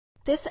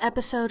This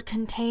episode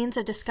contains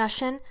a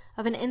discussion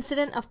of an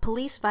incident of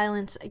police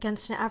violence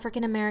against an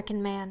African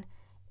American man.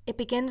 It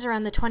begins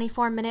around the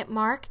 24-minute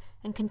mark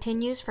and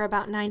continues for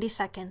about 90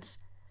 seconds.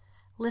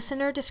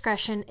 Listener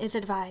discretion is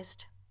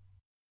advised.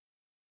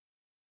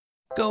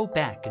 Go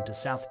back into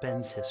South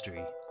Bend's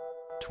history.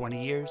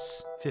 20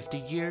 years, 50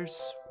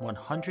 years,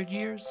 100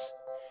 years?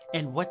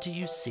 And what do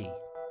you see?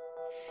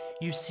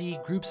 You see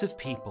groups of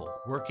people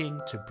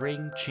working to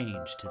bring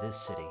change to this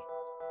city.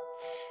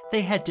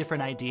 They had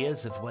different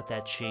ideas of what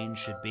that change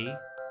should be.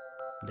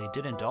 They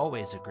didn't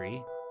always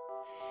agree.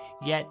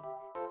 Yet,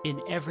 in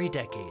every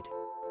decade,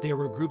 there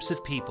were groups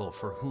of people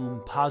for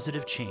whom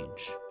positive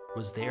change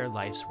was their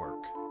life's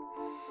work.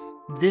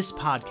 This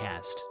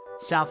podcast,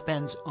 South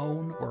Bend's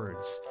Own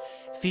Words,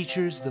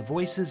 features the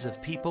voices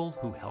of people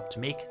who helped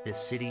make this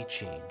city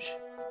change.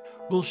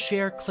 We'll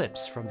share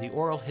clips from the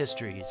oral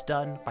histories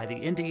done by the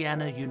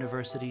Indiana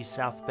University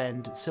South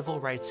Bend Civil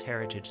Rights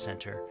Heritage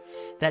Center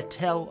that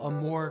tell a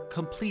more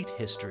complete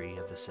history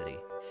of the city.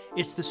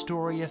 It's the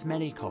story of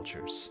many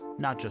cultures,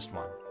 not just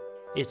one.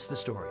 It's the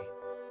story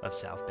of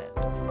South Bend.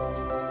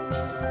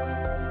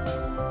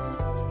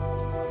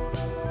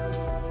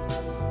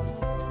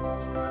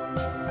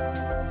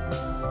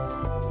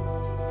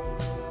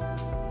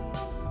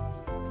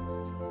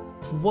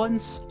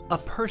 Once, a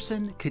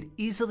person could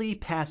easily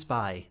pass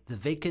by the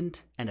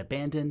vacant and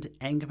abandoned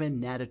Angman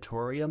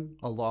Natatorium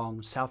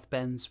along South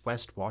Bend's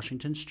West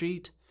Washington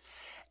Street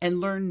and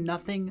learn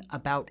nothing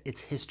about its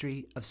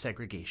history of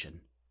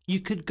segregation. You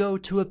could go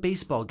to a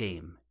baseball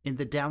game in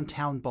the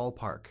downtown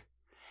ballpark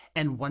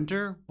and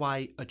wonder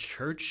why a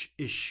church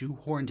is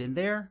shoehorned in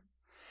there,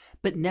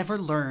 but never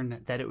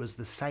learn that it was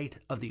the site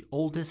of the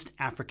oldest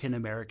African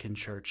American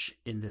church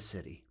in the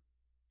city.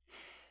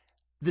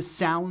 The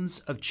sounds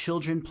of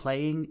children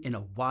playing in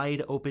a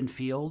wide open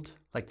field,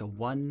 like the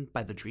one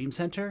by the Dream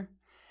Center,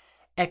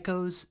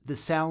 echoes the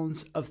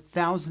sounds of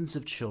thousands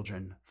of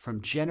children from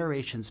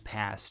generations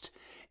past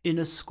in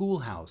a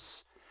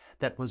schoolhouse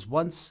that was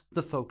once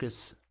the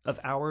focus of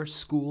our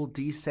school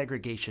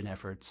desegregation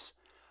efforts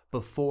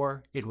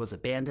before it was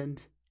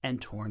abandoned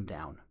and torn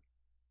down.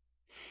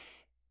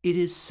 It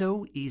is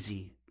so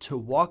easy to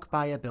walk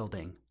by a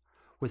building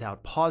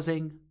without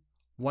pausing,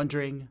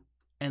 wondering,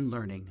 and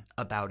learning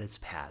about its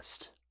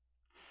past.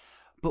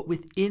 But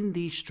within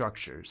these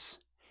structures,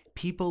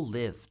 people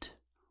lived,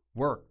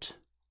 worked,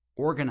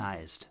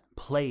 organized,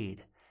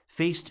 played,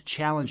 faced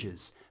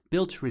challenges,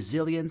 built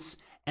resilience,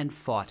 and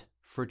fought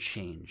for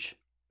change.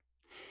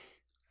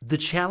 The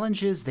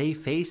challenges they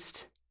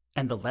faced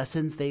and the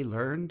lessons they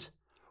learned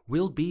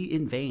will be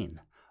in vain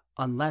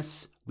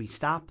unless we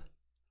stop,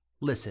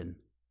 listen,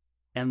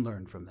 and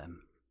learn from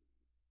them.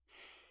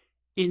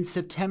 In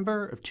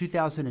September of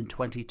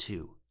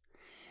 2022,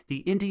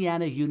 the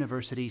Indiana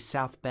University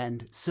South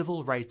Bend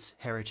Civil Rights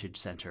Heritage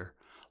Center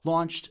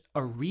launched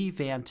a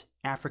revamped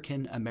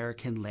African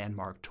American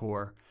landmark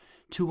tour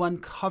to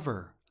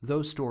uncover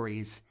those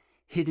stories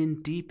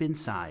hidden deep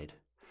inside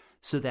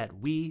so that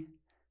we,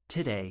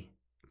 today,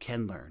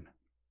 can learn.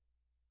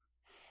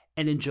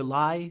 And in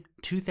July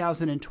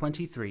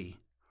 2023,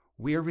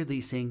 we're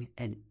releasing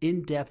an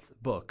in-depth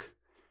book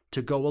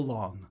to go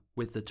along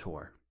with the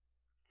tour.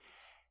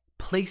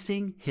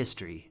 Placing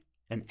History,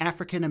 an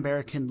African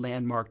American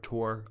landmark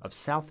tour of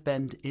South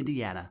Bend,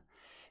 Indiana,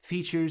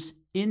 features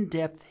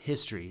in-depth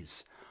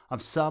histories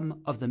of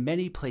some of the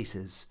many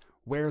places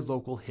where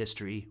local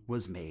history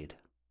was made.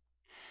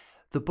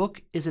 The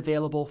book is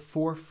available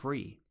for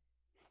free,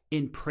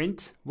 in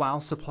print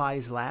while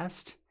supplies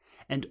last,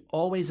 and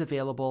always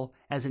available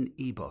as an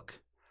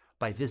ebook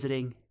by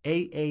visiting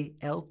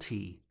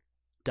aalt.iusb.edu.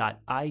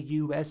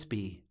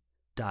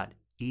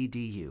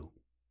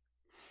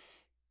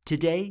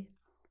 Today,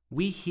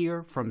 we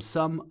hear from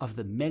some of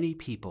the many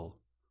people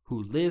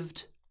who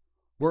lived,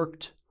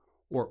 worked,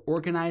 or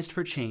organized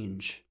for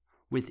change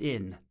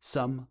within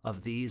some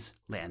of these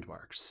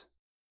landmarks.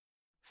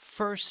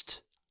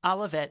 First,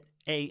 Olivet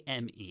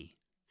AME,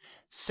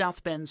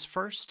 South Bend's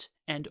first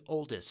and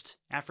oldest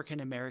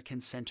African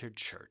American centered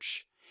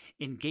church,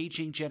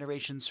 engaging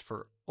generations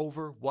for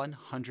over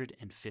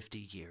 150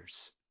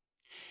 years.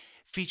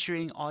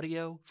 Featuring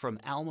audio from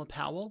Alma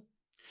Powell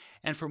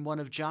and from one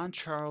of John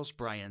Charles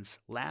Bryan's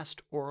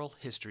last oral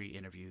history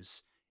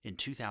interviews in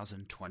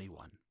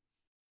 2021.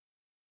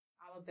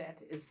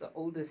 Olivet is the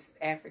oldest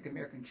African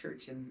American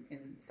church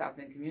in South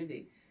Bend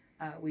community.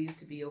 We used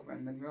to be over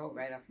in Monroe,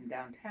 right off from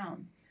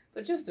downtown,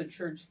 but just a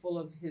church full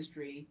of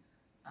history,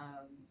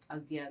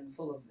 again,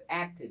 full of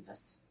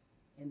activists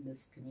in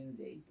this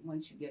community.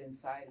 Once you get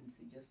inside and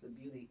see just the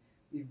beauty,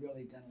 we've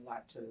really done a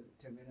lot to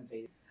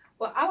renovate it.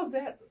 Well,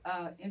 Olivet,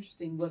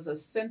 interesting, was a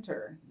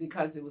center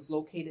because it was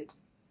located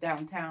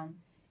downtown.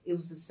 It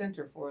was a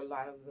center for a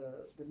lot of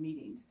the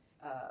meetings,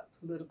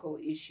 political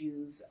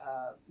issues.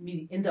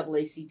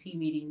 NAACP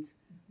meetings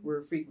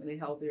were frequently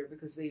held there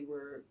because they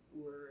were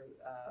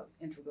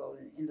integral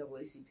in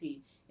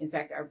NAACP. In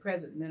fact, our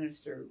present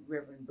minister,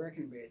 Reverend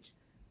Breckenridge,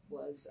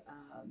 was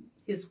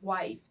his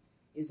wife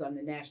is on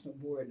the national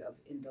board of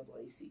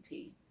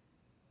NAACP.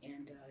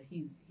 and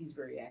he's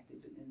very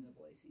active in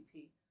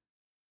NAACP.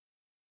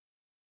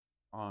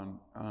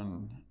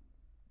 On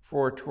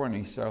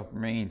 420 South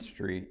Main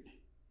Street,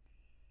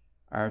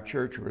 our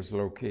church was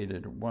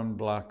located 1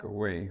 block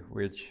away,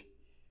 which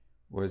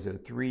was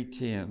at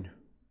 310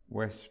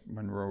 West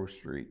Monroe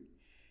Street.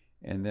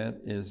 And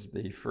that is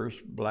the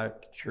first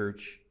black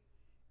church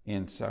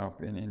in South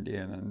Bend,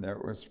 Indiana, and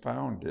that was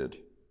founded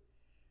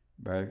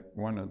by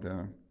one of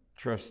the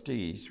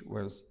trustees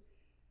was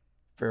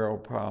Farrell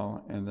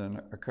Powell, and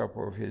then a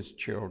couple of his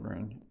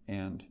children,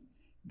 and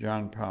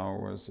John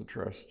Powell was a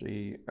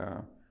trustee.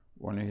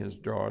 One of his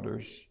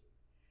daughters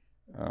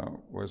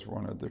was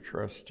one of the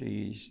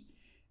trustees,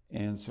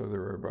 and so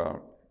there were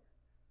about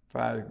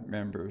 5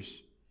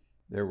 members.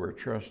 There were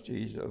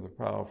trustees of the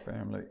Powell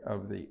family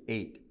of the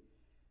 8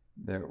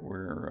 that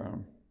were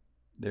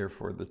there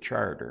for the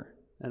charter.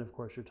 And of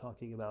course, you're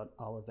talking about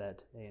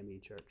Olivet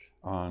AME Church.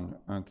 On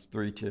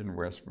 310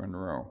 West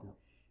Monroe.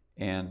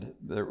 Yep. And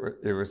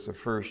it was the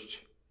first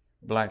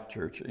black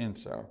church in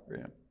South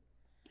Bend.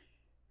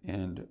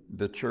 And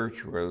the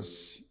church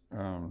was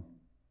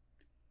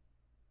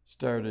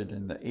started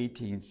in the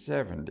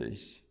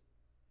 1870s.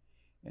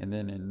 And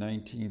then in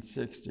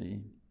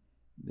 1960,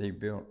 they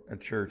built a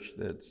church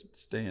that's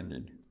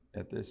standing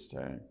at this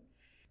time.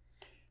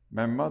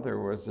 My mother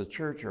was a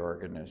church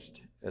organist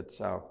at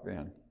South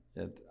Bend,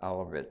 at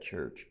Olivet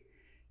Church.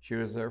 She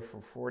was there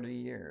for 40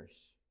 years.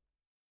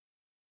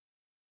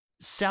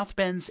 South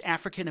Bend's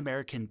African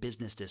American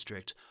Business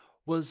District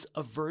was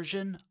a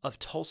version of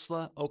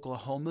Tulsa,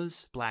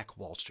 Oklahoma's Black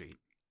Wall Street,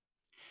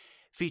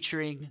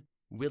 featuring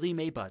Willie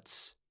Mae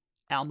Butts,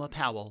 Alma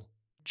Powell,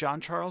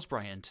 John Charles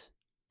Bryant,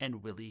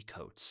 and Willie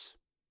Coates.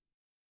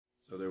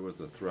 So there was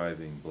a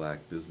thriving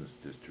black business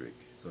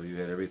district. So you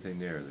had everything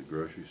there, the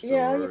grocery store.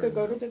 Yeah, you could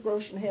go to the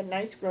grocery, had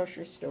nice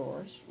grocery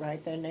stores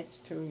right there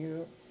next to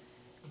you.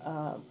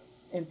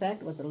 In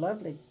fact, it was a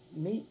lovely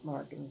meat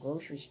market and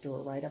grocery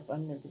store right up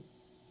under the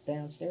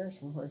downstairs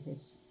from where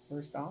his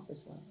first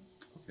office was.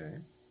 Okay.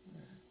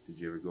 Did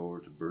you ever go over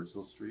to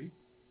Birdsville Street?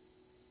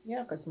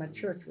 Yeah, because my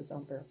church was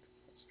on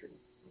Birdsville Street.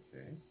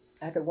 Okay.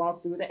 I could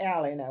walk through the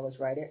alley and I was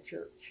right at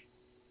church.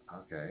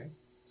 Okay.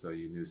 So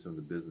you knew some of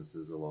the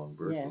businesses along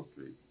Birdsville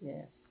Street?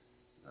 Yes.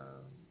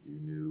 You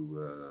knew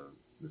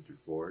Mr.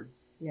 Ford?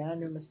 Yeah, I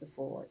knew Mr.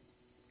 Ford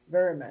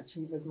very much.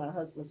 He was my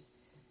husband's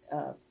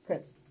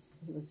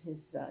he was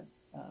his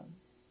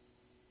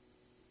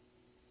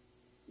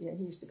yeah,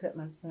 he used to cut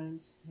my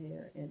son's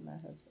hair and my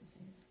husband's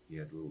hair. He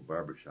had a little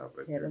barber shop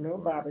right there. He had a little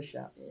barber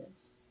shop,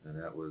 yes. And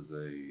that was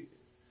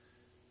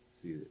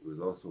it was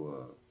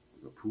also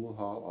a pool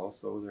hall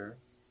also there?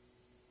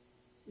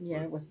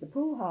 Yeah, it was, the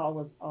pool hall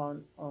was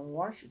on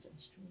Washington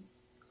Street.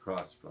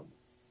 Across from.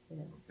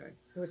 Yeah. Okay.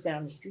 It was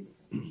down the street.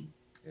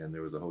 And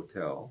there was a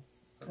hotel.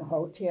 The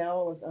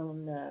hotel was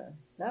on,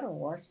 not on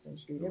Washington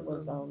Street, it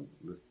was on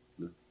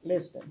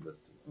Liston.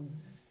 Mm-hmm.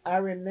 I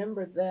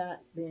remember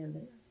that being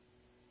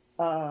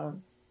there.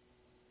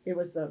 It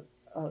was a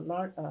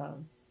large,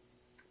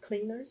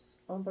 Cleaners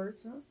on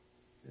Birdsville.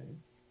 Okay.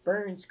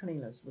 Burns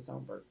Cleaners was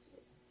on Birdsville.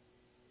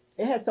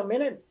 It had so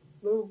many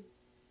little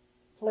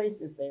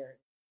places there.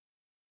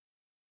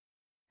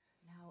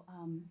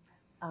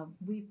 Now,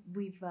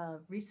 we've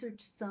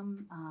researched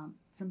some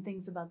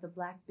things about the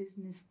Black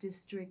Business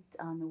District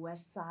on the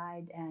west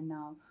side, and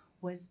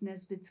was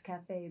Nesbitt's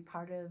Cafe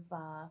part of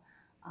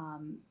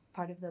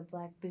the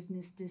Black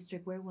Business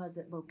District? Where was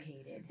it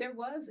located? There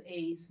was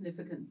a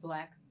significant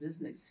Black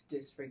Business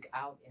District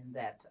out in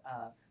that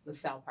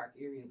LaSalle Park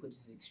area, which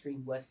is the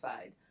extreme west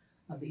side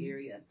of the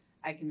area.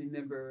 I can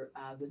remember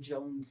the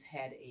Jones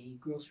had a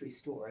grocery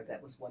store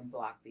that was 1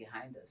 block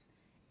behind us.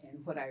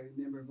 And what I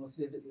remember most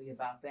vividly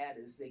about that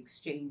is the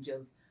exchange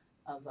of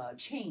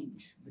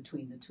change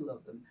between the two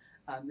of them.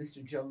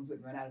 Mr. Jones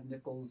would run out of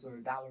nickels or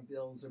dollar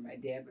bills, or my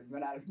dad would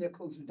run out of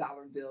nickels or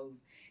dollar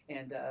bills.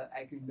 And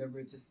I can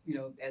remember just,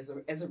 as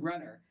a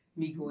runner,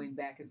 me going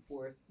back and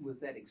forth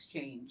with that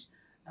exchange.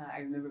 I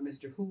remember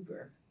Mr.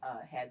 Hoover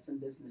had some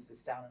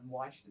businesses down on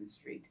Washington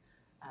Street.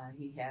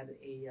 He had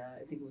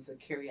I think it was a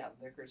carry-out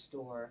liquor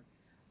store.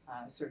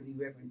 Certainly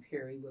Reverend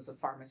Perry was a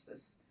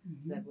pharmacist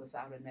that was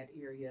out in that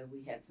area.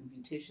 We had some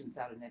beauticians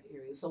out in that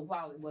area. So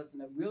while it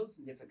wasn't a real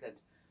significant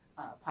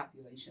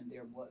population,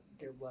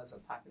 there was a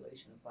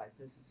population of Black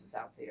businesses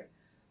out there.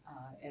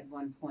 At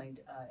one point,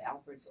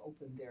 Alfred's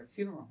opened their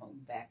funeral home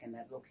back in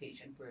that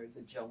location where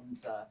the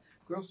Jones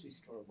grocery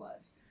store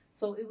was.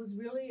 So it was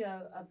really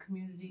a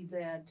community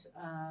that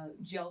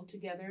gelled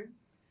together,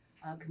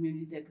 a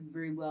community that could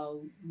very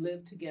well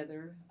live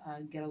together,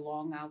 get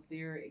along out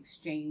there,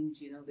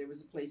 exchange. There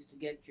was a place to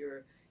get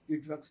your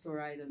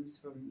drugstore items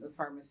from the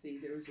pharmacy.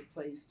 There was a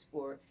place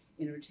for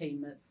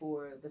entertainment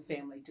for the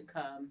family to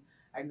come.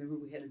 I remember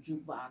we had a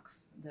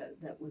jukebox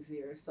that was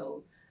there.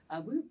 So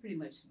we were pretty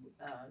much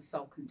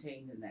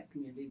self-contained in that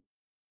community.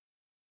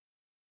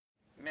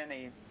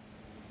 Many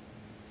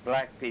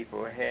Black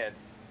people had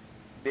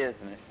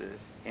businesses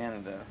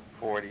in the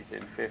 40s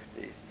and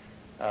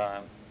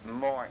 50s.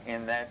 More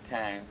in that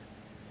time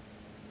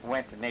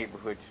went to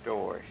neighborhood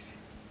stores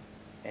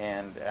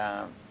and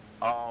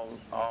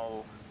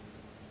all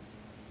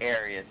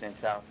areas in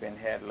South Bend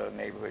had little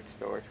neighborhood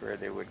stores where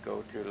they would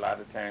go to. A lot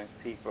of times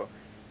people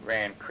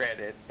ran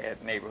credit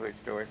at neighborhood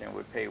stores and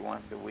would pay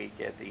once a week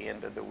at the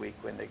end of the week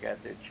when they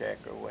got their check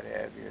or what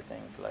have you,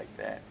 things like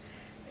that.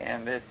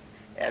 And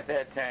at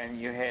that time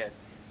you had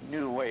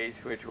New Ways,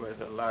 which was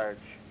a large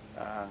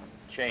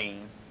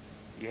chain.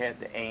 You had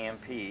the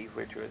AMP,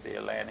 which was the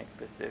Atlantic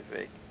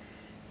Pacific,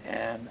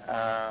 and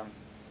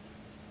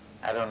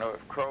I don't know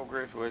if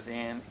Kroger's was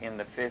in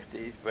the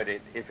 50s, but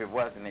if it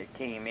wasn't, it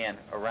came in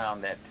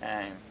around that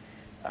time.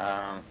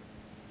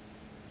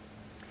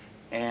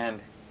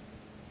 And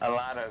a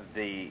lot of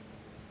the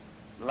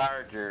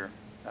larger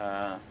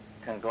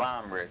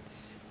conglomerates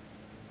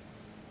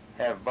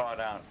have bought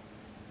out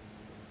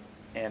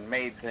and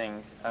made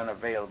things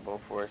unavailable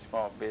for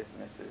small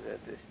businesses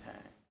at this time.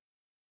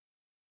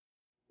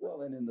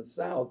 Well, and in the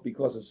South,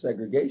 because of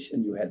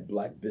segregation, you had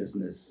black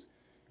business,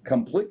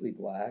 completely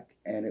black,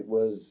 and it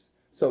was,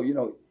 so,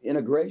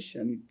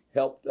 integration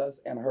helped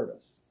us and hurt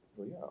us.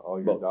 Well, yeah, all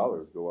your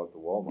dollars go out to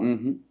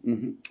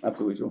Walmart.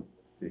 Absolutely true.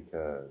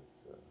 Because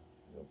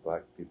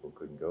black people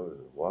couldn't go to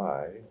the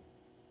Y,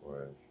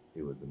 whereas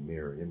it was a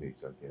mirror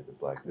image of the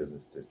black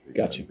business district.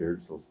 Gotcha.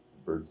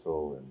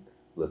 Birdsall and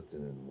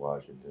Liston and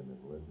Washington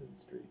and Linden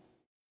streets.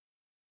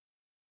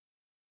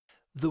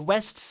 The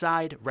West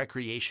Side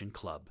Recreation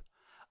Club,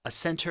 a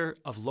center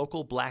of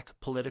local black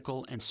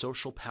political and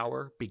social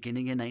power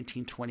beginning in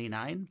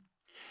 1929,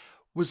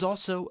 was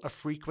also a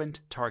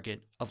frequent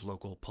target of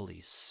local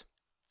police.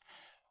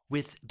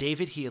 With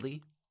David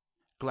Healy,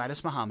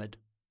 Gladys Muhammad,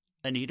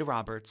 Anita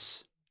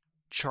Roberts,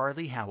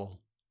 Charlie Howell,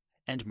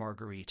 and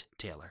Marguerite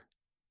Taylor.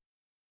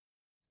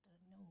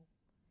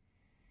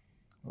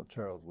 Well,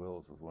 Charles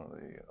Wills was one of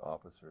the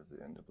officers at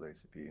the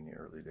NAACP in the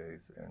early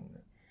days,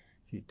 and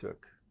he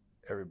took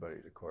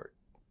everybody to court.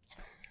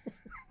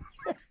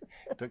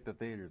 Took the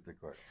theaters to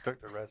court,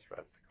 took the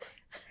restaurants to court.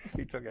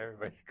 He took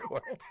everybody to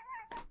court.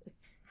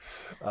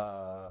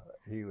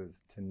 He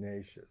was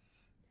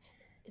tenacious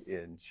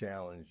in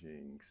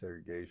challenging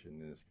segregation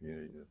in his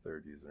community in the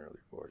 30s and early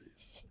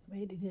 40s.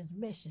 Made it his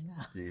mission.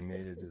 He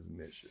made it his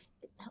mission.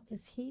 Now,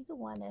 is he the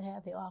one that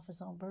had the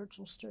office on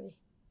Birchall Street?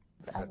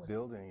 That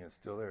building is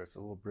still there. It's a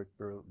little brick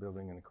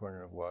building in the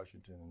corner of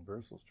Washington and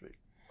Birchall Street.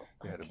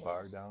 They had a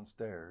bar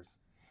downstairs,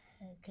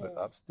 but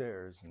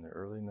upstairs in the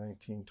early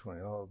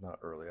 1920s, not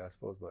early, I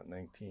suppose about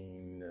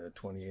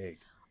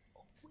 1928.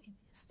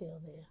 It's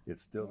still there.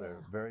 It's still there.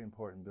 Very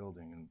important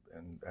building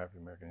in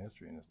African American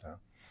history in this town.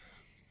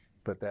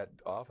 But that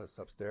office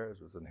upstairs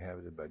was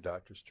inhabited by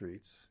Dr.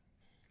 Streets,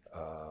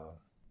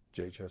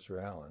 J. Chester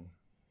Allen,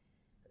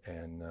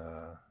 and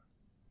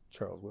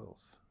Charles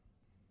Wills.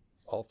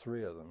 All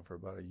three of them for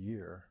about a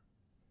year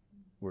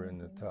were in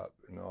the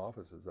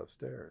offices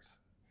upstairs.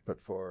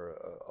 But for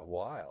a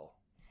while,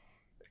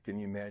 can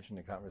you imagine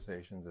the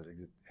conversations that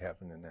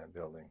happened in that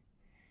building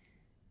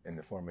and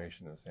the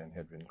formation of the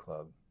Sanhedrin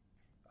Club?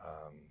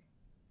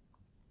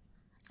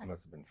 It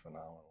must have been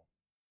phenomenal.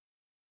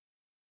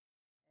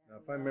 Now,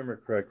 if I remember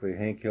correctly,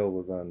 Hank Hill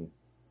was on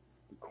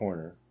the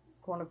corner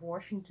of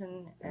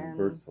Washington and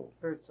Birdsall.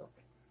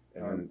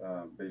 And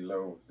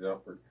below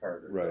Zelford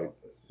Carter's right.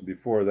 office.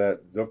 Before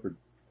that, Zelford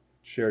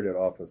shared that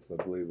office, I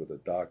believe, with a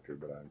doctor,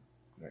 but I'm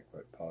not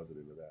quite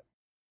positive of that.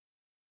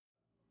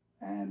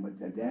 But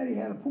the daddy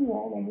had a pool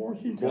hall on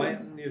Washington.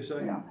 Blanton, you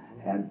say? Yeah,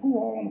 had a pool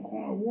hall on the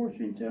corner of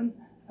Washington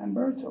and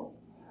Birdsall.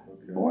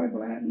 Okay. Boy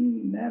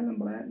Blanton, Madeline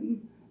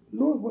Blanton,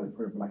 Louis was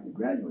pretty like the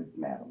graduate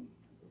madam.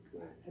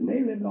 Okay. And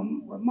they lived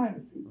on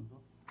Minor Street.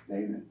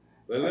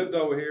 They lived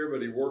over here,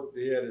 but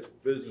he had his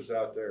business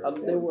out there.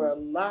 There were a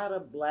lot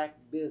of black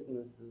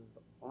businesses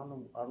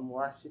on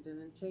Washington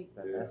and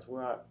Chapin. Yeah. That's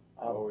where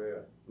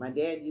my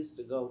dad used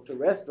to go to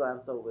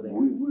restaurants over there.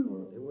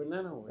 There were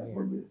none over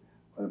here.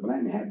 The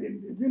Blanton had the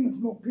Dillon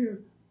Smoke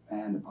Pier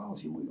and the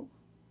policy wheel.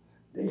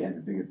 They had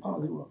the biggest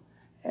policy wheel.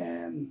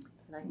 And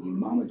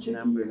Mama Chicky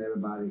and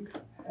everybody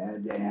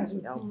had their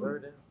answers.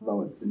 Alberta.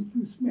 Lois and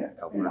Hugh Smith.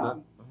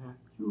 Alberta.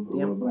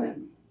 Hugh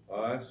Blanton.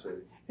 Oh, I see.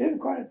 It's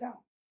quite a town.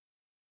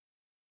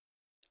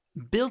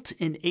 Built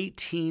in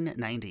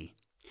 1890,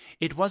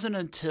 it wasn't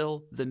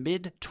until the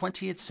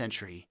mid-20th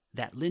century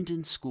that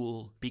Linden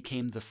School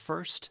became the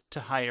first to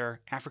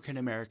hire African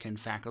American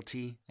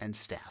faculty and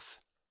staff.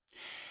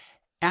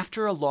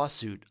 After a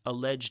lawsuit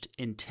alleged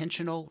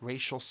intentional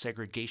racial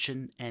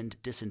segregation and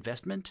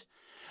disinvestment,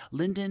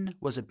 Linden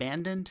was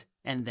abandoned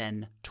and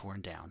then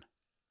torn down.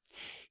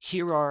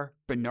 Here are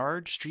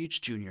Bernard Streets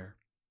Jr.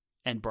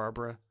 and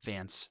Barbara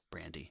Vance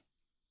Brandy.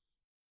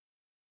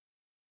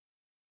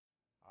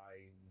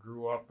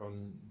 Grew up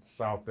on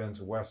South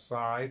Bend's west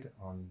side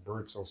on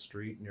Birdsall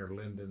Street near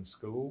Linden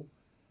School.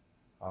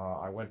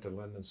 I went to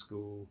Linden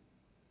School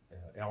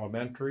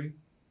Elementary.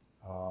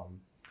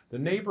 The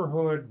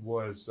neighborhood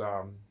was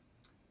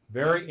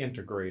very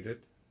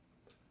integrated.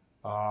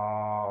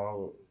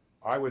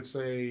 I would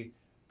say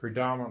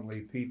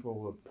predominantly people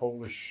with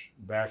Polish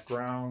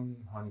background,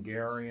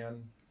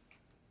 Hungarian,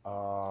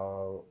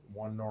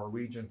 one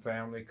Norwegian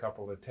family, a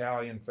couple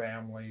Italian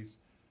families.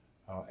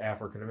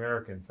 African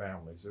American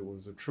families. It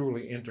was a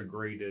truly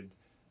integrated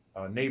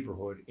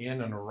neighborhood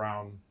in and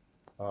around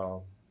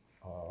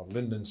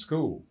Linden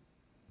School.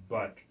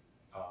 But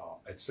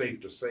it's safe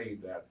to say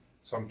that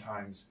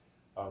sometimes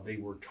they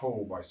were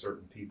told by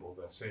certain people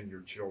that send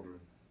your children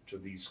to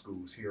these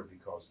schools here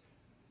because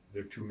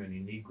there are too many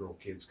Negro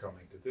kids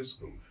coming to this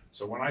school.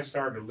 So when I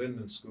started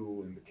Linden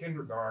School in the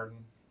kindergarten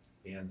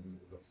in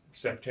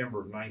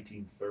September of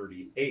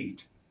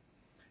 1938,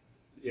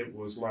 it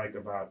was like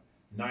about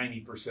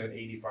 90%,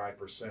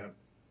 85%,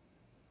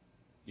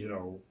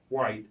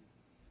 white,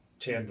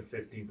 10 to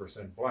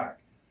 15% black.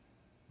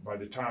 By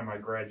the time I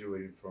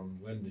graduated from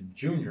Linden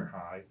Junior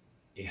High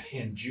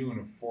in June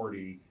of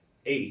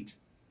 48,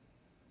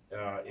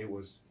 it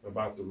was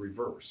about the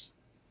reverse.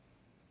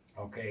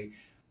 Okay.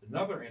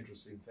 Another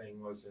interesting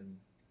thing was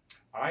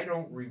I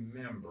don't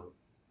remember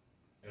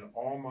in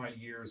all my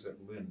years at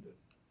Linden,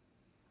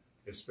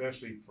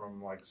 especially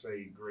from like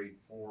say grade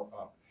 4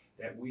 up,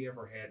 that we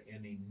ever had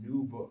any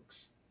new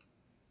books.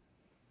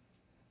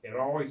 It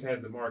always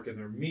had the mark in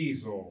there,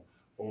 measle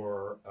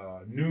or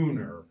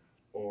nooner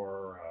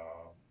or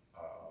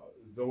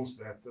those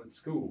at the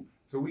school.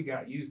 So we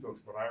got used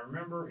books, but I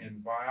remember in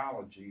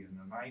biology in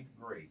the 9th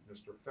grade,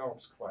 Mr.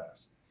 Phelps'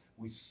 class,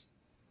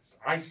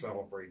 I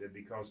celebrated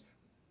because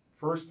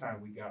first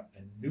time we got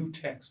a new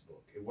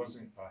textbook. It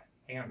wasn't a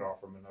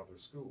handoff from another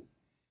school.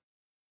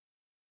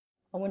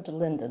 I went to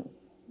Linden.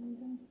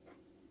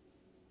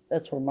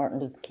 That's where Martin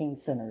Luther King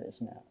Center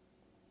is now.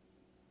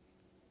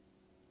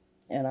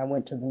 And I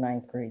went to the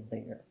 9th grade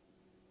there.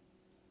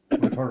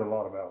 We've heard a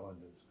lot about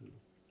Linden School.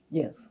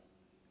 Yes.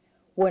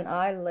 When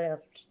I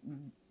left,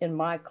 in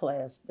my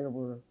class, there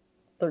were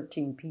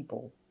 13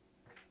 people.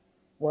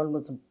 One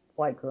was a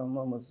white girl and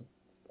one was a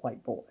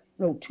white boy.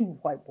 No, 2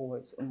 white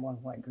boys and 1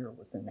 white girl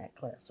was in that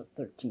class of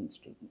 13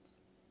 students.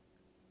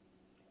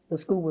 The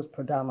school was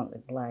predominantly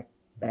black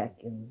back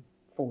in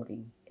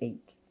 48,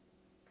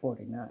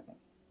 49.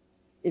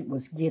 It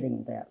was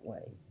getting that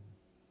way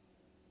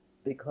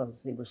because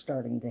they were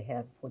starting to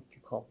have what you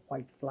call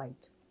white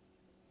flight.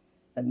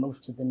 And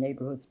most of the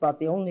neighborhoods, about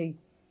the only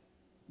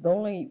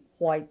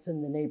whites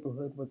in the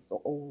neighborhood was the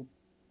old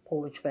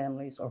Polish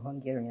families or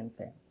Hungarian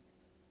families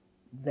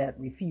that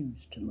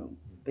refused to move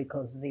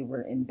because they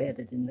were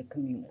embedded in the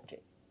community.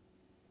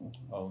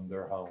 Owned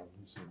their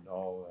homes and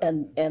all that.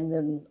 And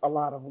then a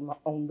lot of them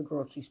owned the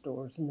grocery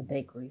stores and the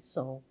bakeries,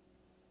 so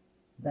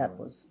that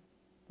was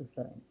the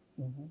thing.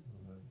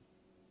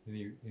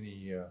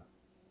 Any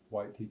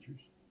white teachers?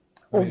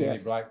 Yes. Any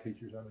black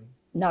teachers, I mean?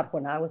 Not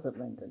when I was at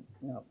Linden,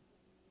 no.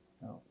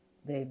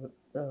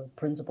 The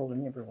principal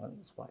and everyone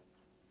was white.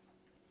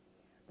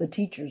 The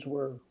teachers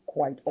were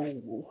quite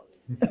old.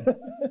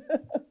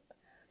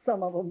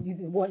 Some of them, you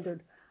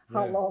wondered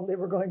how long they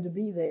were going to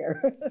be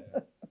there.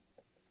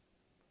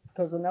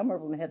 Because a number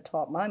of them had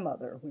taught my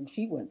mother when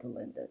she went to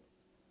Linden.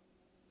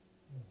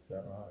 Is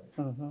that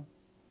right?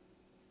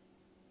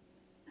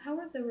 How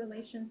were the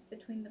relations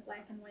between the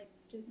black and white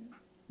students?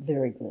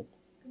 Very good.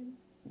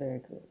 Very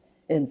good.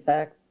 In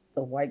fact,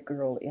 the white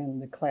girl in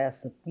the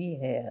class that we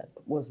had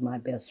was my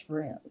best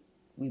friend.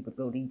 We would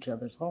go to each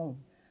other's home.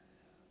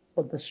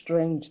 But the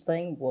strange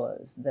thing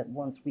was that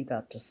once we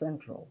got to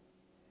Central,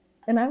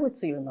 and I would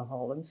see her in the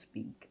hall and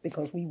speak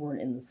because we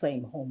weren't in the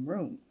same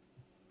homeroom,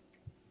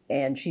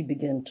 and she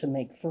began to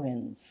make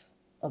friends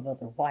of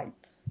other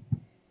whites.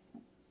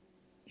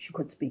 She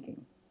quit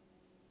speaking.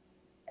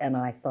 And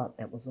I thought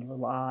that was a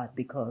little odd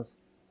because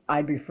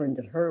I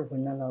befriended her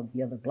when none of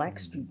the other black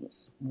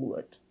students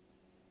would.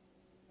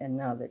 And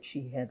now that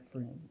she had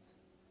friends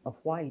of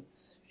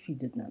whites, she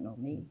did not know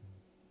me.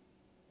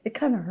 It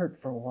kind of hurt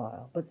for a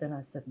while, but then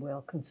I said,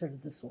 well, consider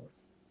the source,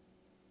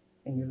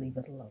 and you leave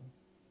it alone.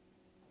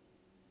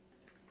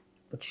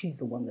 But she's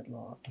the one that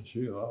lost.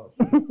 She lost.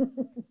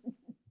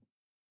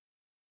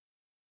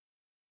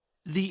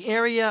 The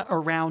area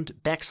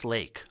around Beck's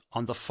Lake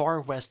on the far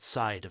west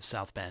side of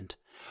South Bend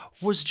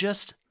was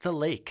just the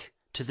lake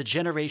to the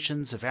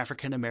generations of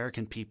African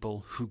American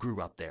people who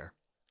grew up there.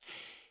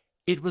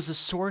 It was a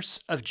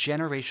source of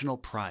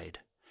generational pride,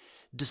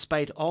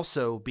 despite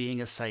also being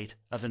a site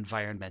of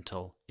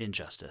environmental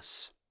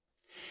injustice.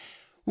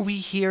 We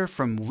hear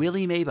from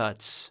Willie Mae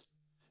Butts,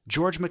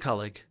 George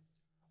McCulloch,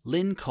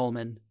 Lynn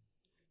Coleman,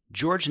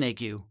 George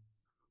Nagu,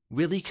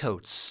 Willie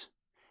Coates,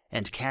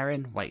 and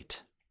Karen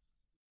White.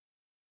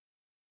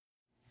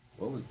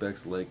 What was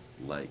Beck's Lake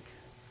like?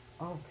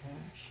 Oh,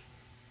 gosh.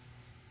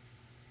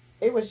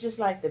 It was just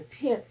like the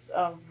pits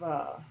of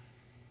the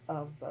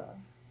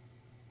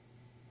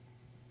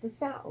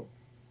South.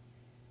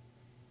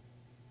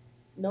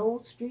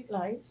 No street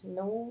lights,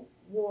 no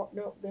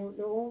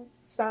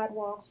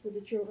sidewalks for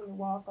the children to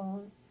walk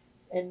on,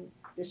 and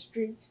the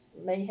streets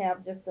may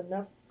have just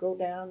enough go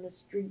down the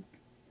street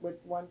with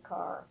one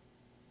car,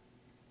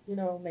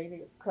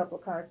 maybe a couple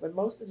of cars, but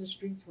most of the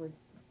streets were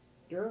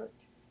dirt.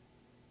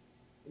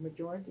 The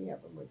majority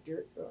of them were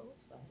dirt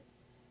roads,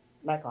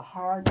 like a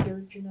hard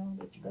dirt, that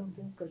you go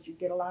through, because you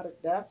get a lot of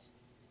dust.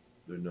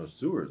 There's no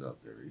sewers out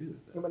there either.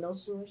 There were no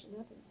sewers,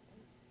 nothing.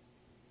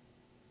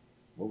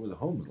 What were the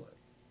homes like?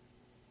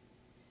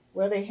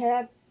 Well, they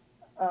had,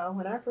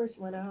 when I first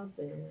went out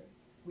there,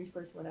 we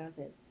first went out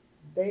there,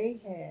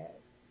 they had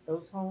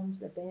those homes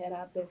that they had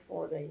out there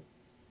for the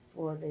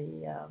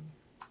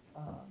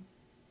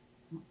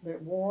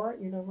war,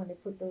 you know, when they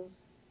put those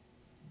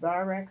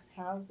barracks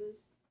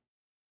houses.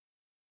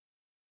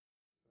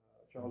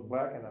 Charles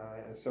Black and I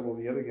and several of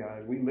the other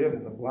guys, we lived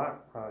in the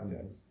block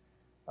projects.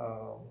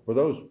 Were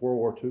those World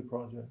War II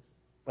projects?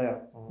 Yeah.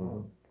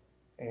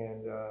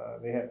 And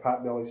they had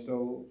potbelly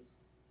stoves.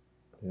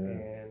 Yeah.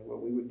 And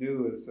what we would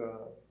do is,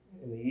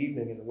 in the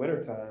evening, in the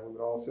wintertime, we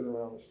would all sit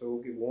around the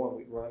stove, get warm,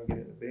 we'd run and get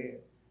into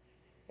bed.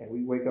 And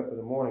we'd wake up in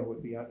the morning,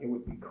 it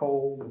would be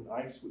cold, and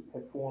ice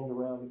had formed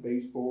around the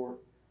baseboard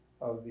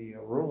of the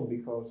room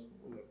because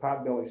when the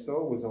potbelly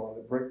stove was on,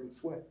 the brick would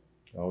sweat.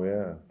 Oh,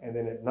 yeah. And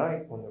then at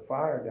night, when the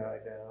fire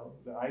died down,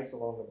 the ice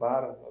along the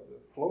bottom of the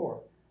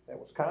floor that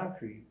was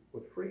concrete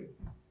would freeze.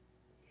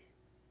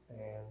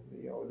 And,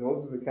 you know,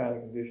 those are the kind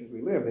of conditions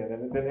we lived in.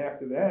 And then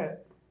after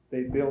that,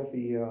 they built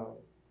the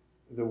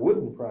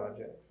wooden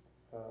projects.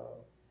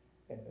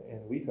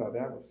 And we thought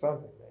that was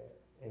something, man.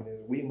 And as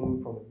we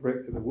moved from the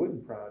brick to the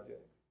wooden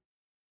projects.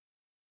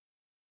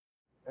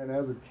 And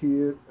as a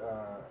kid,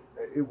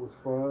 it was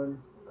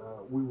fun.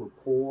 We were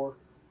poor.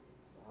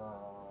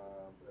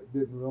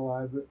 Didn't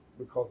realize it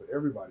because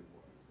everybody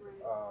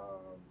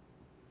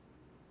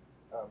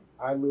was.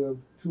 I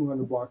lived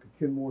 200 block of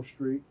Kenmore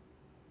Street.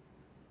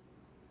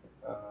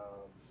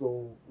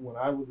 So when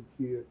I was a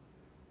kid,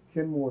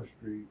 Kenmore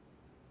Street,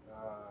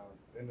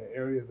 in the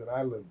area that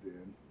I lived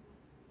in,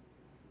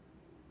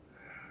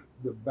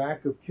 the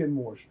back of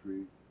Kenmore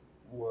Street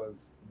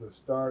was the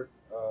start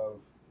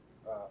of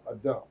a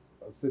dump,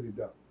 a city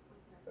dump.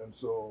 And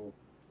so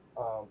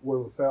where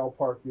LaSalle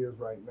Park is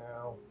right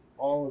now,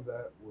 all of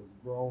that was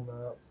grown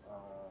up,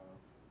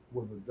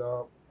 was a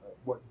dump,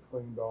 wasn't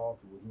cleaned off,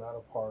 it was not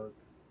a park.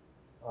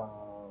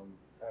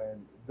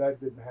 And that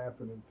didn't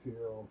happen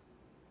until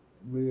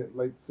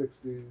late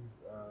 60s.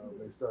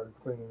 They started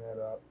cleaning that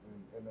up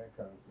and that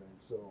kind of thing.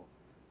 So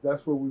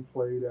that's where we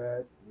played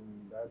at,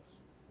 and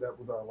that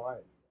was our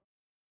life.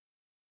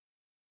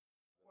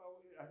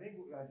 I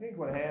think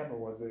what happened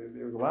was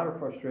there was a lot of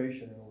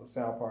frustration in the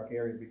LaSalle Park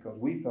area because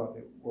we thought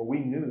that, or we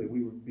knew that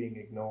we were being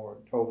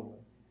ignored totally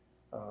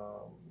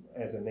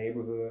as a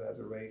neighborhood, as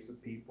a race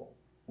of people.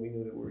 We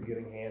knew that we were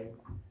getting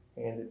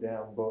handed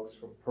down books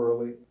from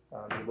Pearlie.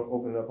 You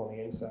open it up on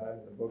the inside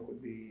and the book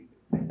would be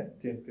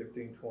 10,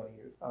 15, 20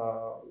 years.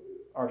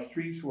 Our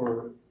streets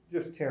were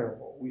just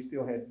terrible. We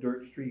still had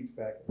dirt streets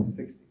back in the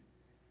 60s.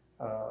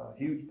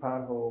 Huge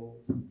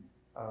potholes,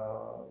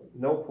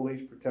 no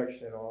police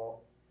protection at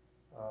all.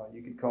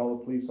 You could call a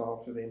police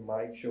officer, they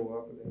might show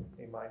up, or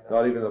they might not.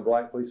 Not even the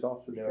black police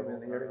officers No, come in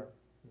the area?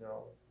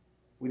 No.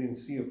 We didn't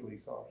see a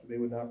police officer. They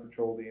would not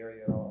patrol the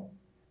area at all.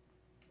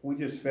 We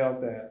just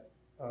felt that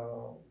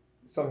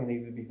something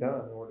needed to be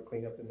done in order to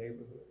clean up the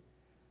neighborhood.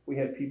 We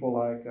had people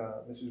like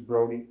Mrs.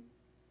 Brody,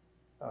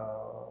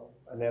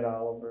 Annette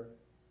Oliver,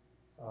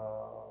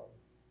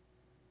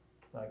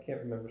 I can't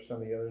remember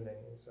some of the other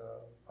names.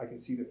 I can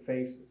see the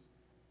faces.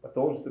 But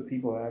those are the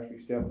people that actually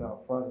stepped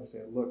out front and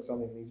said, look,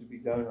 something needs to be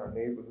done in our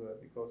neighborhood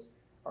because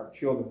our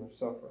children are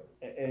suffering.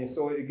 And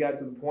so it got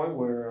to the point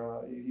where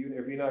if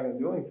you're not going to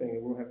do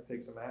anything, we'll have to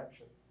take some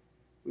action.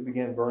 We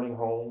began burning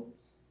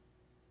homes,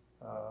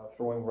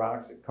 throwing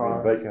rocks at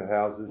cars. Vacant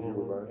houses you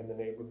were burning? In the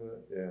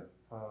neighborhood. Yeah.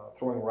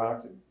 Throwing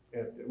rocks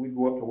we'd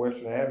go up to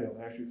Western Avenue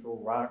and actually throw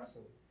rocks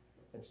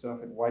and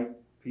stuff at white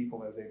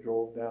people as they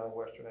drove down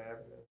Western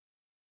Avenue.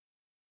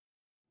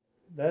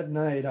 That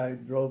night I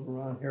drove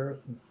around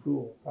Harrison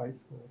School, high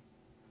school.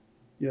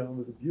 You know, it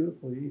was a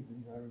beautiful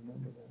evening, I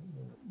remember that.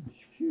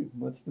 Phew,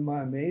 much to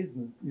my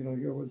amazement, you know,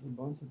 here was a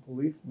bunch of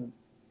policemen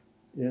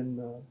in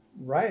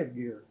riot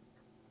gear,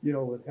 you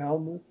know, with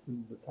helmets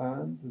and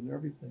batons and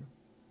everything.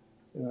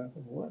 And I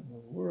thought, what in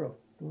the world?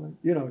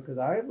 You know, because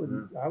I was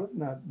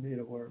not made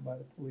aware by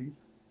the police.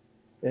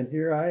 And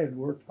here I had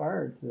worked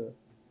hard to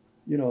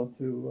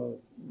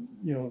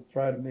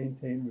try to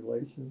maintain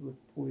relations with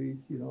the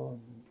police, you know,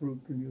 and improve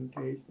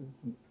communications.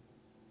 And,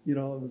 you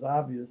know, it was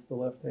obvious the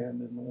left hand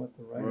didn't know what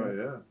the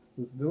right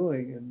was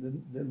doing and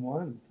didn't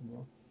want it to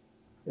know.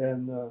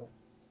 And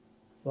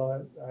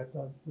so I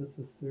thought, this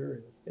is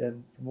serious.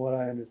 And from what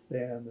I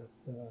understand, that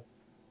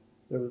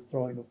there was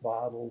throwing of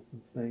bottles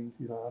and things,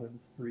 you know, out in the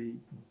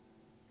street, and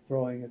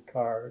throwing at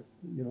cars,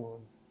 you know,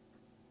 and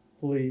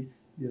police,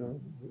 you know,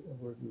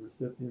 were the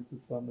recipients of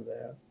some of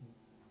that.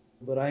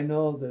 But I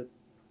know that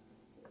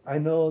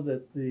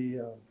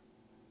the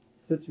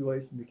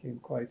situation became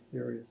quite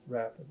serious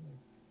rapidly.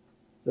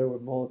 There were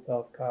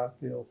Molotov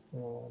cocktails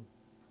thrown.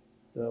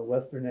 The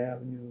Western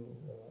Avenue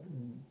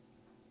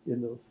in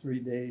those 3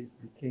 days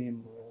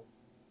became,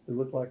 it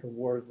looked like a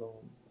war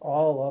zone,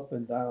 all up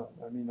and down.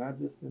 I mean, not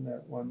just in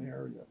that one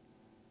area,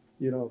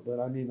 you know, but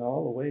I mean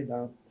all the way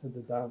down to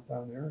the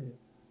downtown area.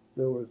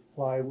 There was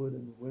plywood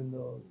in the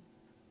windows,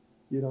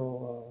 you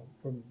know,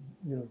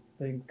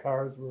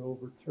 cars were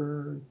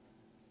overturned.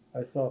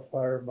 I saw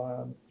fire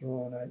bombs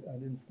thrown. I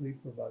didn't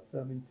sleep for about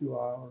 72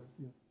 hours.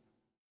 You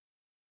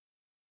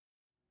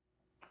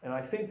know. And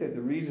I think that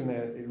the reason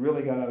that it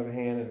really got out of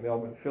hand and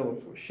Melvin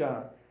Phillips was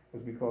shot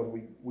was because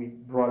we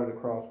brought it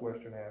across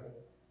Western Avenue.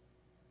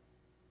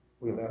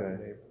 We left the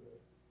neighborhood.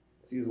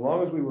 See, as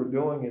long as we were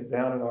doing it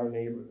down in our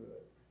neighborhood,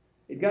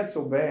 it got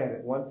so bad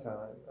at one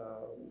time,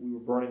 we were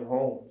burning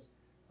homes,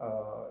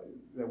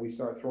 that we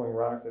started throwing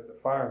rocks at the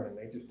firemen.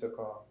 They just took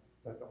off,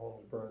 let the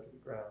homes burn to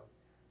the ground.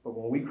 But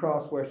when we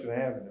crossed Western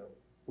Avenue,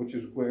 which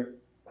is where,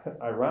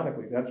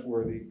 ironically, that's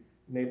where the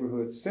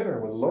neighborhood center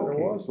was located.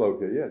 It was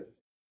located, yes.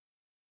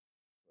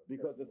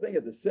 Because the thing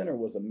at the center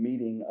was a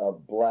meeting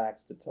of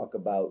blacks to talk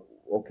about,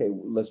 okay,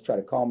 let's try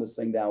to calm this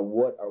thing down.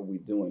 What are we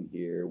doing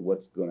here?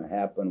 What's going to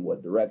happen?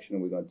 What direction are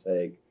we going to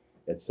take?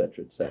 Et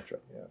cetera, et cetera.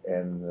 Yeah.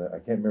 And I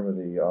can't remember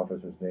the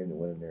officer's name that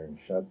went in there and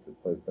shot the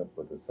place up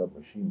with a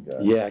submachine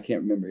gun. Yeah, I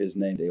can't remember his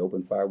name. They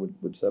opened fire with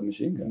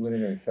submachine guns. He went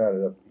in there and shot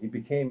it up. He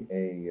became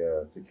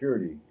a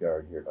security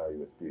guard here at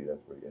IUSB. That's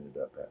where he ended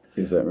up at.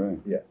 Is that right?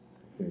 Yes.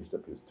 Finished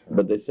up his term.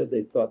 But they said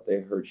they thought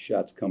they heard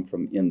shots come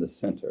from in the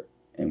center.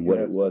 And what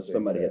it was,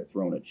 somebody had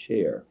thrown a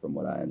chair, from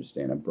what I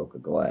understand, and broke a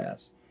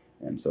glass.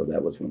 And so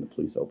that was when the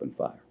police opened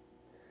fire.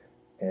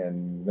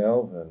 And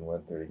Melvin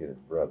went there to get his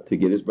brother. To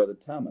get his brother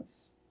Thomas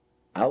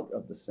out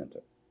of the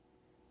center,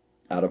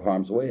 out of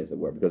harm's way, as it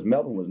were, because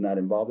Melvin was not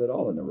involved at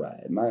all in the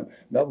riot.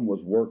 Melvin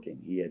was working.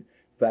 He had, in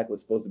fact, was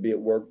supposed to be at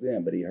work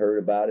then, but he heard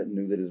about it and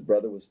knew that his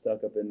brother was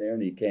stuck up in there,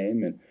 and he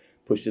came and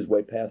pushed his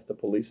way past the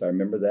police. I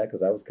remember that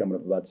because I was coming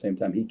up about the same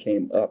time. He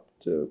came up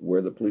to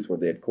where the police were.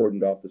 They had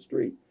cordoned off the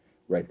street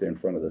right there in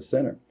front of the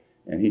center.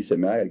 And he said,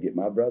 man, I got to get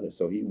my brother.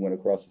 So he went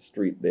across the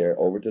street there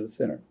over to the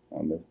center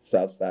on the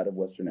south side of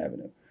Western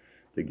Avenue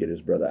to get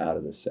his brother out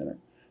of the center.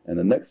 And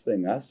the next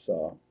thing I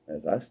saw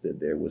as I stood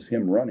there was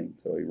him running.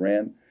 So he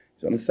ran,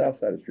 he's on the south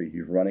side of the street.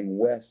 He's running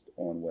west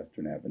on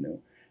Western Avenue.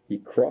 He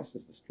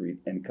crosses the street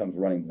and comes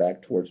running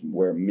back towards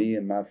where me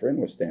and my friend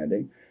were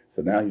standing.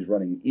 So now he's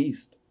running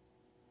east,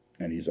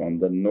 and he's on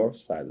the north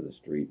side of the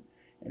street,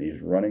 and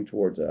he's running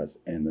towards us.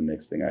 And the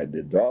next thing I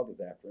did, dog was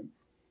after him.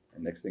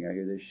 And next thing I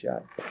hear this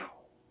shot, pow,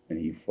 and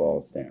he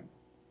falls down,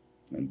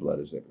 and blood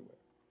is everywhere.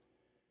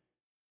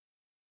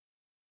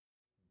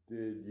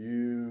 Did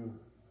you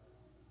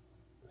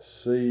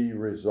see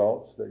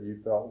results that you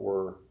felt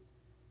were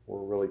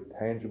really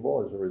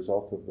tangible as a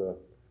result of the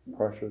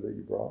pressure that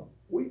you brought?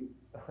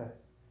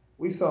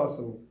 We saw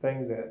some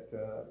things that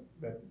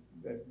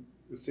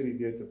the city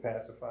did to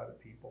pacify the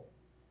people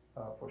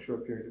for a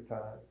short period of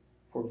time.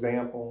 For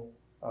example,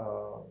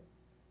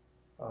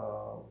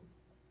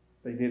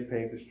 they did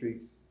pave the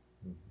streets.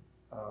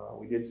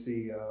 We did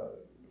see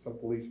some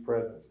police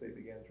presence. They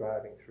began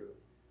driving through.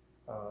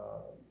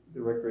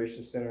 The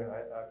recreation center,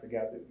 I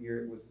forgot the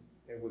year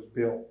it was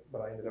built,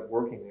 but I ended up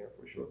working there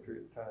for a short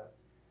period of time.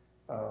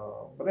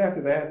 But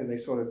after that, then they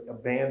sort of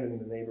abandoned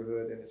the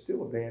neighborhood, and it's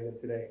still abandoned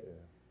today.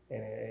 Yeah.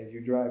 And as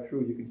you drive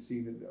through, you can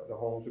see that the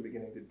homes are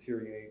beginning to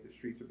deteriorate, the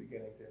streets are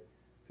beginning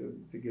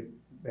to get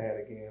bad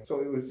again. So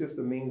it was just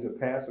a means of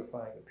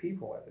pacifying the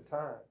people at the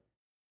time.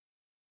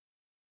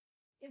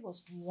 It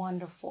was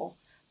wonderful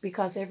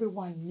because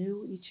everyone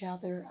knew each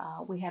other.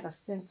 We had a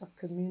sense of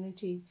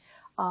community.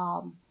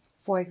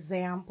 For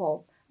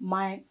example,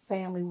 my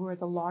family, we were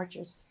the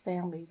largest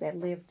family that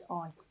lived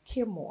on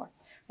Kenmore.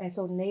 And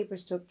so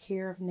neighbors took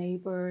care of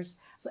neighbors.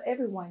 So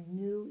everyone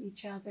knew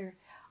each other.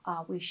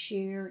 We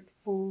shared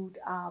food.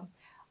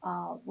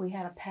 We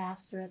had a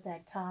pastor at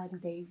that time,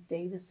 Dave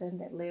Davison,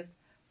 that lived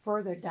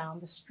further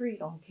down the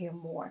street on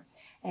Kenmore.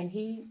 And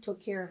he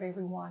took care of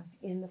everyone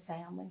in the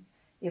family.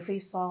 If he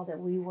saw that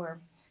we were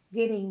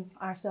getting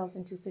ourselves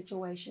into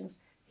situations,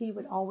 he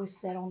would always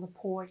sit on the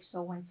porch.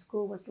 So when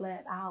school was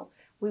let out,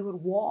 we would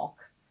walk,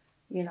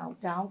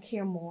 down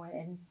Kenmore,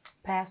 and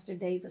Pastor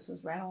Davis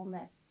was right on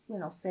that,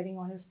 sitting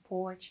on his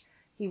porch.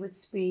 He would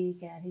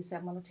speak, and he said,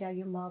 I'm going to tell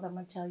your mother, I'm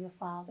going to tell your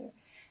father.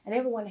 And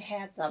everyone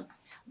had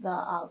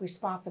the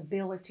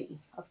responsibility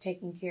of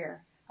taking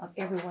care of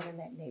everyone in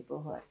that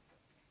neighborhood.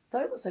 So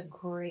it was a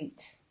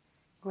great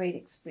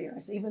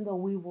experience. Even though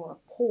we were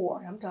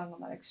poor, I'm talking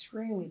about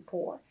extremely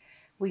poor,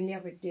 we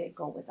never did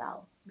go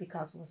without,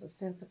 because it was a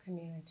sense of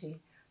community,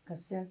 a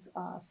sense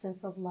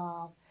of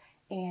love,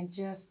 and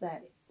just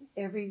that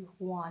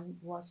everyone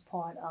was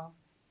part of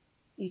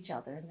each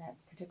other in that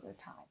particular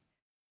time.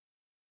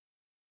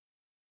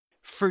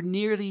 For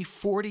nearly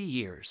 40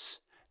 years,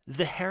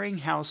 the Herring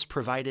House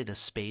provided a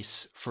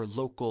space for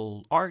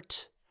local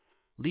art,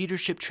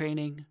 leadership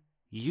training,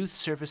 youth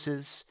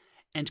services,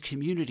 and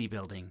community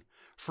building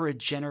for a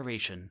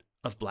generation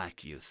of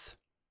Black youth.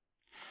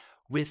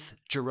 With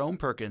Jerome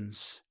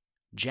Perkins,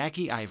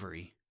 Jackie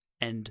Ivory,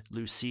 and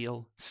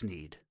Lucille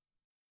Sneed.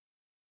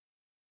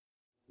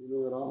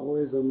 It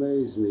always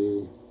amazed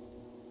me,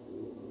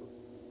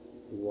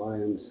 the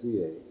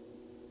YMCA.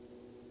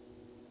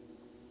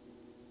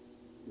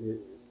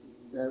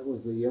 That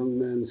was the Young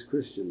Men's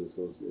Christian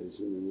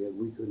Association, and yet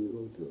we couldn't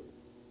go to it.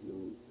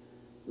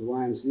 The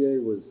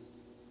YMCA was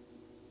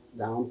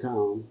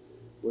downtown,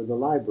 where the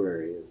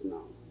library is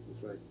now.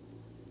 It's right,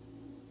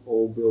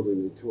 old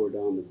building they tore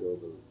down to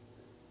build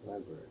a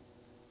library.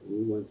 And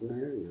we went to the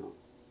Herring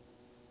House.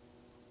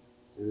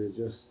 And it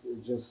just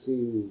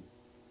seemed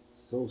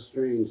so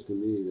strange to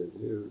me that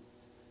here,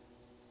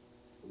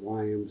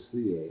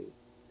 YMCA,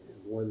 and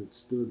what it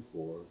stood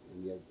for,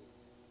 and yet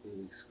it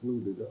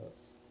excluded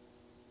us.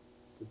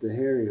 But the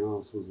Herring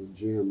House was a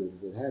gem.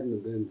 If it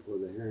hadn't been for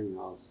the Herring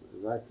House,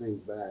 as I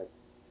think back,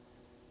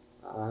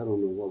 I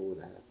don't know what would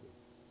happen.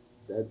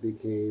 That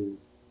became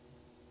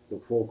the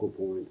focal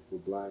point for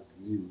black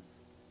youth.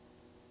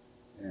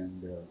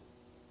 And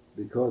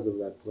because of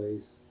that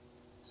place,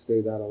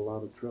 stayed out of a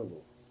lot of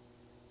trouble.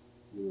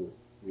 You know,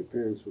 your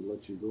parents would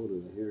let you go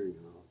to the Herring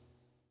House.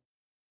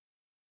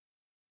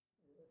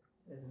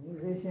 As a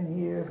musician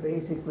here,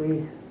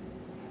 basically,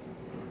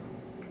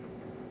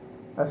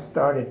 I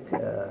started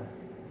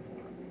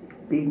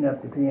beating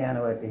up the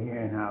piano at the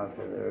Hearing House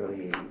at an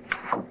early age.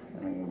 I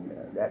mean,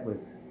 that was,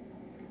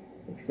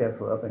 except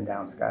for up and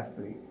down Scott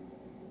Street,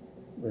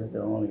 was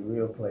the only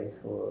real place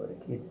for the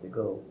kids to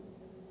go.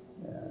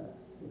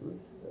 It was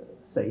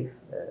safe,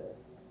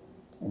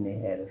 and they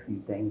had a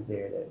few things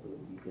there that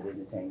you could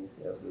entertain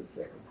yourself with,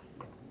 such as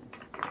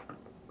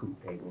pool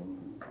table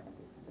and different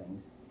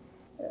things.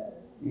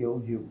 The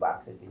old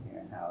jukebox at the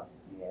Hearing House, if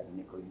you had a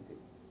nickel, you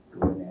could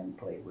go in there and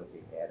play what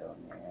they had on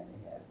there, and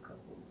they had a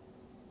couple.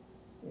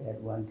 They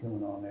had one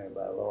tune on there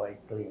by Lloyd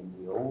Clinton,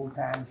 the Old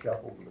Time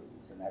Shuffle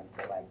Blues, and I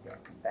just like that.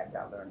 In fact,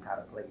 I learned how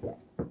to play that.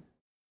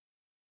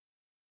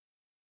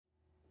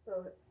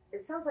 So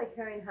it sounds like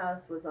Herring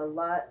House was a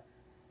lot.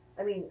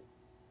 I mean,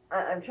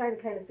 I'm trying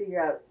to kind of figure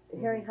out.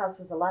 Herring House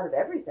was a lot of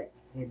everything.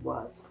 It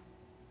was.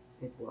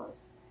 It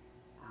was.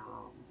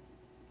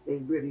 They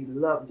really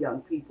loved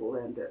young people,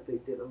 and they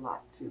did a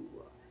lot to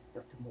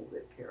help to mold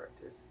their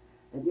characters.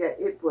 And yet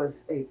it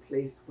was a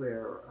place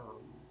where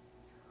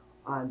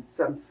on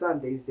some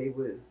Sundays they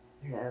would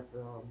have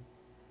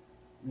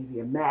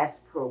maybe a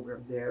mass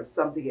program there. If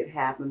something had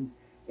happened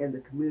in the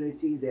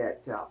community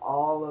that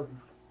all of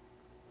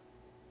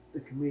the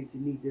community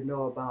needed to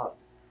know about,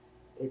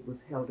 it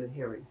was held in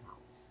Herring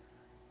House.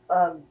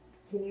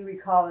 Can you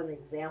recall an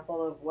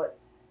example of what,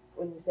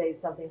 when you say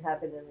something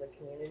happened in the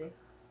community?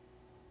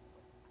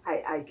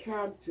 I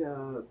can't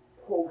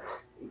quote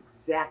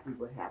exactly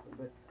what happened,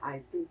 but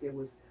I think there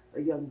was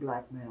a young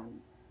black man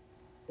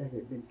that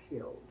had been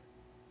killed,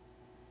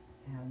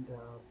 and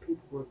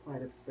people were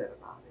quite upset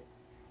about it,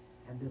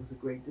 and there was a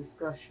great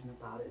discussion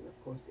about it, and of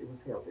course it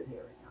was held at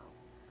Herring House.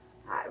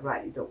 I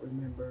rightly don't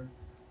remember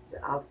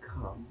the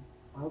outcome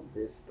of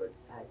this, but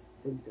I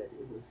think that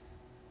it was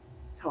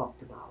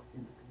talked about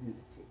in the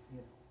community, you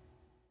know.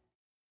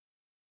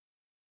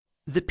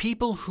 The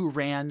people who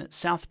ran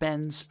South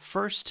Bend's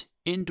first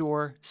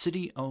indoor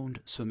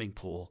city-owned swimming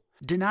pool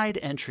denied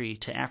entry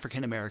to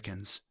African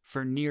Americans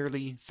for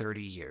nearly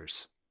 30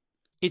 years.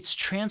 Its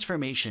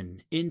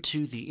transformation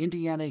into the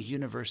Indiana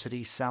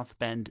University South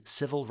Bend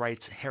Civil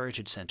Rights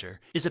Heritage Center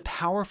is a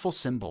powerful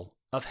symbol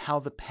of how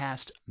the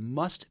past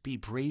must be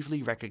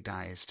bravely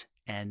recognized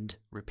and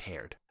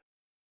repaired.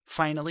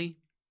 Finally,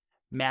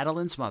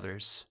 Madeline's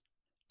mothers,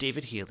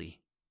 David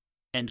Healy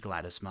and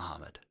Gladys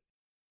Muhammad.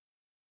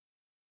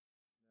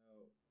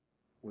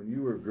 When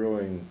you were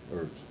growing,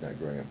 or not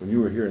growing up, when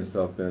you were here in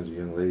South Bend as a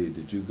young lady,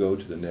 did you go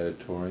to the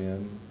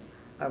natatorium?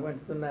 I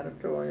went to the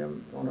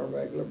natatorium on a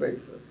regular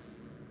basis.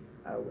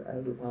 I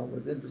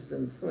was interested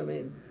in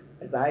swimming.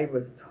 As I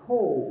was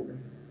told,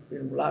 a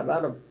lot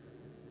of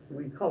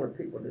we colored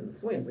people didn't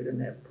swim. We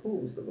didn't have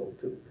pools to go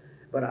to.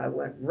 But I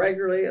went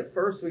regularly. At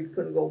first, we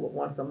couldn't go but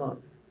once a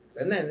month.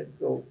 And then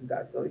you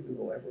could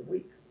go every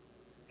week.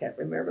 Can't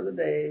remember the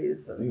days.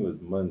 I think it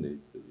was Monday.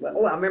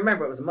 Well, I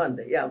remember it was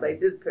Monday. Yeah, they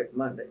did pick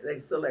Monday.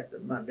 They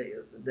selected Monday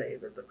as the day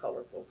that the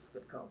colored folks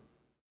could come.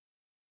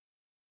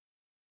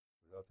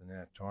 Without the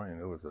natatorium,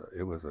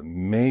 it was a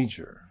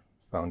major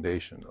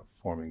foundation of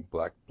forming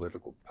black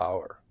political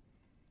power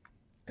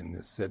in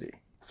this city.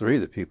 3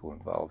 of the people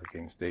involved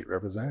became state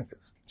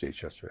representatives: J.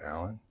 Chester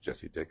Allen,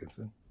 Jesse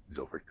Dickinson,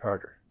 Zilford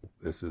Carter.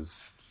 This is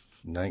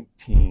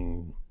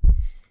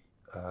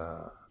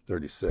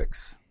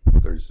 1936.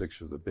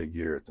 36 was a big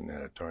year at the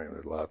natatorium.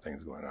 There's a lot of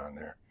things going on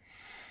there.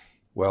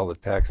 While the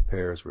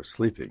taxpayers were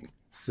sleeping,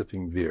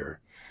 sipping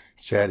beer,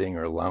 chatting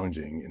or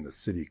lounging in the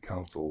city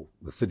council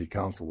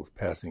was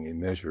passing a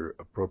measure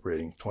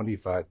appropriating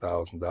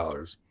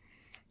 $25,000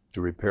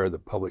 to repair the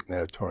public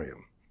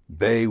natatorium.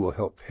 They will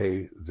help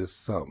pay this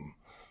sum,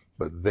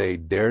 but they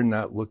dare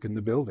not look in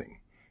the building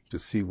to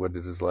see what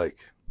it is like.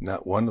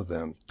 Not one of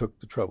them took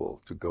the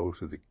trouble to go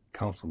to the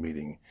council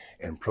meeting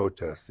and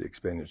protest the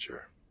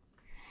expenditure.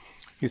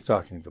 He's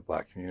talking to the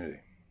black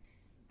community.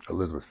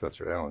 Elizabeth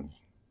Fetzer Allen,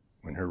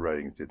 when her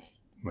writings, did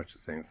much the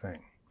same thing.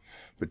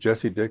 But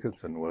Jesse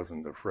Dickinson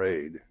wasn't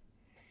afraid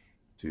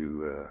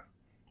to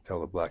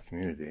tell the black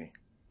community,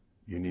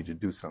 you need to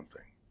do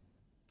something.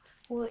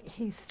 Well,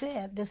 he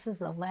said this is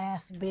the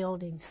last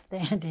building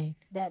standing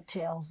that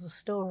tells the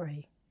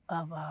story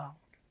of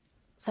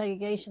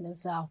segregation in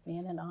South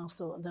Bend and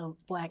also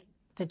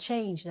the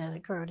change that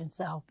occurred in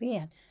South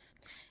Bend.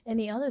 And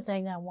the other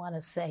thing I want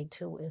to say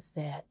too is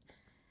that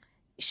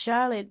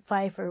Charlotte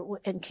Pfeiffer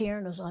and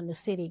Karen was on the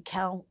city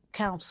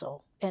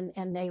council,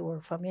 and they were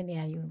from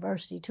Indiana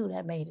University too.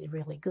 That made it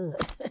really good.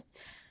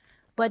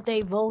 But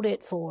they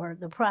voted for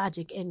the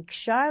project, and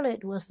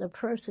Charlotte was the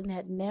person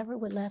that never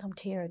would let them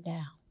tear it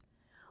down.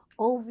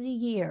 Over the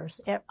years,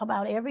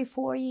 about every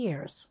 4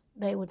 years,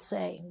 they would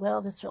say,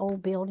 well, this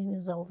old building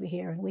is over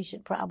here, and we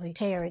should probably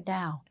tear it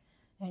down.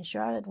 And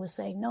Charlotte would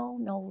say, no,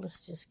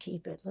 let's just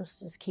keep it. Let's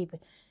just keep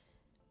it.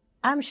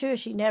 I'm sure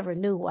she never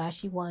knew why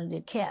she wanted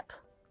it kept.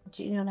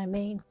 Do you know what I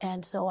mean?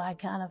 And so I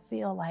kind of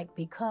feel like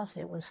because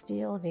it was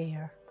still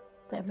there,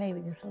 that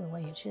maybe this is the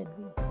way it should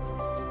be.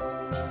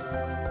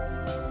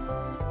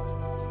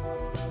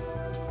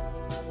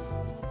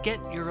 Get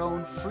your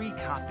own free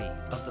copy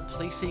of the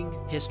Placing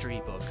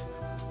History book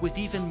with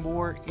even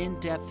more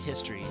in-depth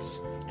histories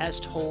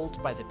as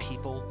told by the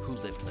people who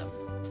lived them.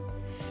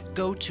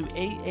 Go to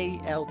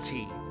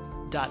aalt.iusb.edu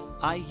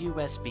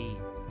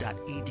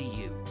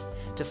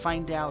to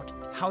find out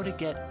how to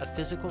get a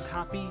physical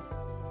copy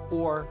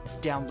or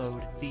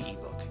download the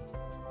ebook.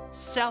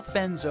 South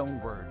Bend's Own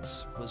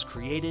Words was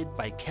created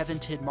by Kevin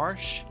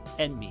Tidmarsh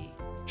and me,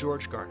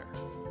 George Garner.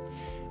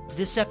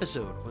 This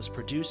episode was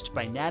produced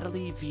by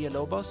Natalie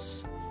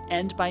Villalobos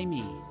and by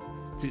me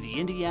through the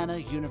Indiana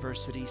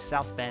University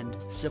South Bend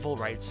Civil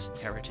Rights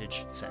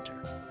Heritage Center.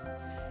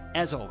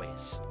 As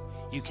always,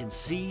 you can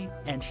see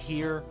and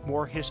hear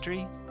more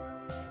history,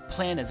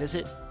 plan a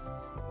visit,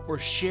 or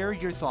share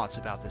your thoughts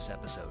about this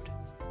episode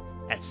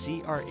at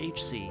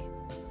crhc.iusb.edu.